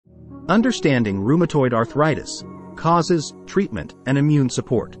Understanding rheumatoid arthritis, causes, treatment, and immune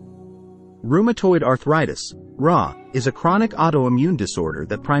support. Rheumatoid arthritis, RA, is a chronic autoimmune disorder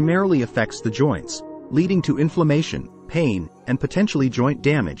that primarily affects the joints, leading to inflammation, pain, and potentially joint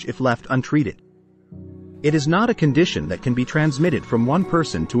damage if left untreated. It is not a condition that can be transmitted from one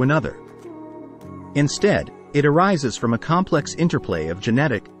person to another. Instead, it arises from a complex interplay of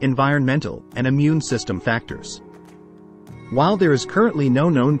genetic, environmental, and immune system factors. While there is currently no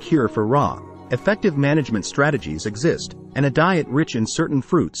known cure for RA, effective management strategies exist, and a diet rich in certain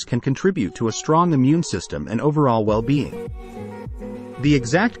fruits can contribute to a strong immune system and overall well-being. The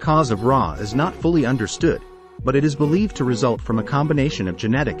exact cause of RA is not fully understood, but it is believed to result from a combination of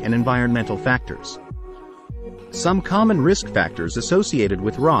genetic and environmental factors. Some common risk factors associated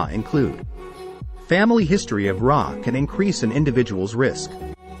with RA include: family history of RA can increase an individual's risk.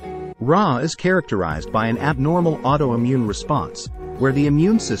 RA is characterized by an abnormal autoimmune response, where the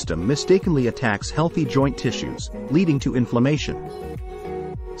immune system mistakenly attacks healthy joint tissues, leading to inflammation.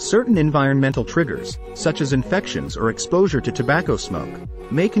 Certain environmental triggers, such as infections or exposure to tobacco smoke,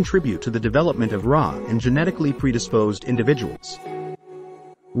 may contribute to the development of RA in genetically predisposed individuals.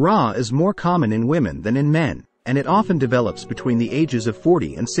 RA is more common in women than in men, and it often develops between the ages of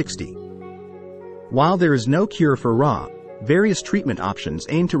 40 and 60. While there is no cure for RA, various treatment options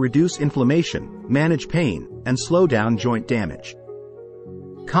aim to reduce inflammation, manage pain, and slow down joint damage.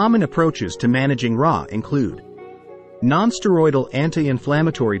 Common approaches to managing RA include nonsteroidal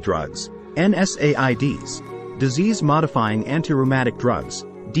anti-inflammatory drugs, NSAIDs, disease-modifying antirheumatic drugs,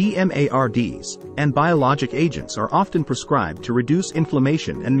 DMARDs, and biologic agents are often prescribed to reduce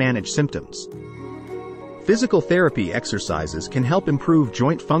inflammation and manage symptoms. Physical therapy exercises can help improve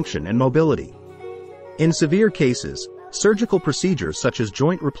joint function and mobility. In severe cases, surgical procedures such as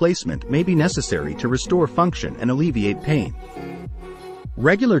joint replacement may be necessary to restore function and alleviate pain.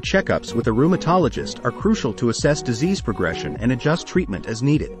 Regular checkups with a rheumatologist are crucial to assess disease progression and adjust treatment as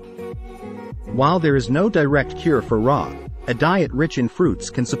needed. While there is no direct cure for RA, a diet rich in fruits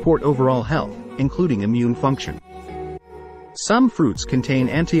can support overall health, including immune function. Some fruits contain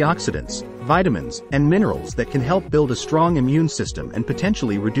antioxidants, vitamins, and minerals that can help build a strong immune system and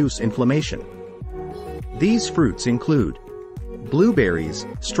potentially reduce inflammation. These fruits include blueberries,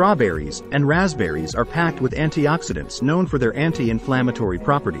 strawberries, and raspberries are packed with antioxidants known for their anti-inflammatory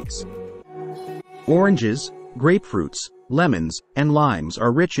properties. Oranges, grapefruits, lemons, and limes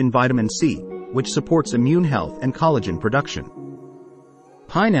are rich in vitamin C, which supports immune health and collagen production.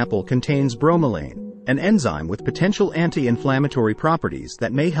 Pineapple contains bromelain, an enzyme with potential anti-inflammatory properties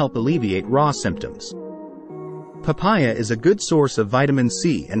that may help alleviate RA symptoms. Papaya is a good source of vitamin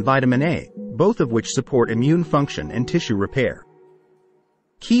C and vitamin A, both of which support immune function and tissue repair.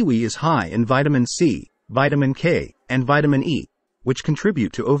 Kiwi is high in vitamin C, vitamin K, and vitamin E, which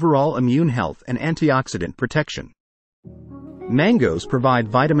contribute to overall immune health and antioxidant protection. Mangoes provide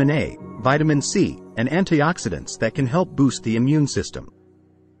vitamin A, vitamin C, and antioxidants that can help boost the immune system.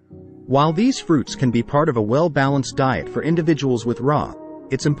 While these fruits can be part of a well-balanced diet for individuals with RA,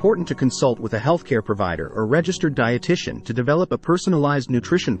 it's important to consult with a healthcare provider or registered dietitian to develop a personalized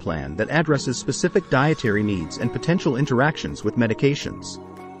nutrition plan that addresses specific dietary needs and potential interactions with medications.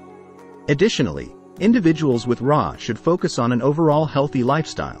 Additionally, individuals with RA should focus on an overall healthy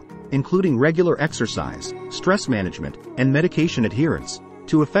lifestyle, including regular exercise, stress management, and medication adherence,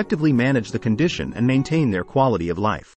 to effectively manage the condition and maintain their quality of life.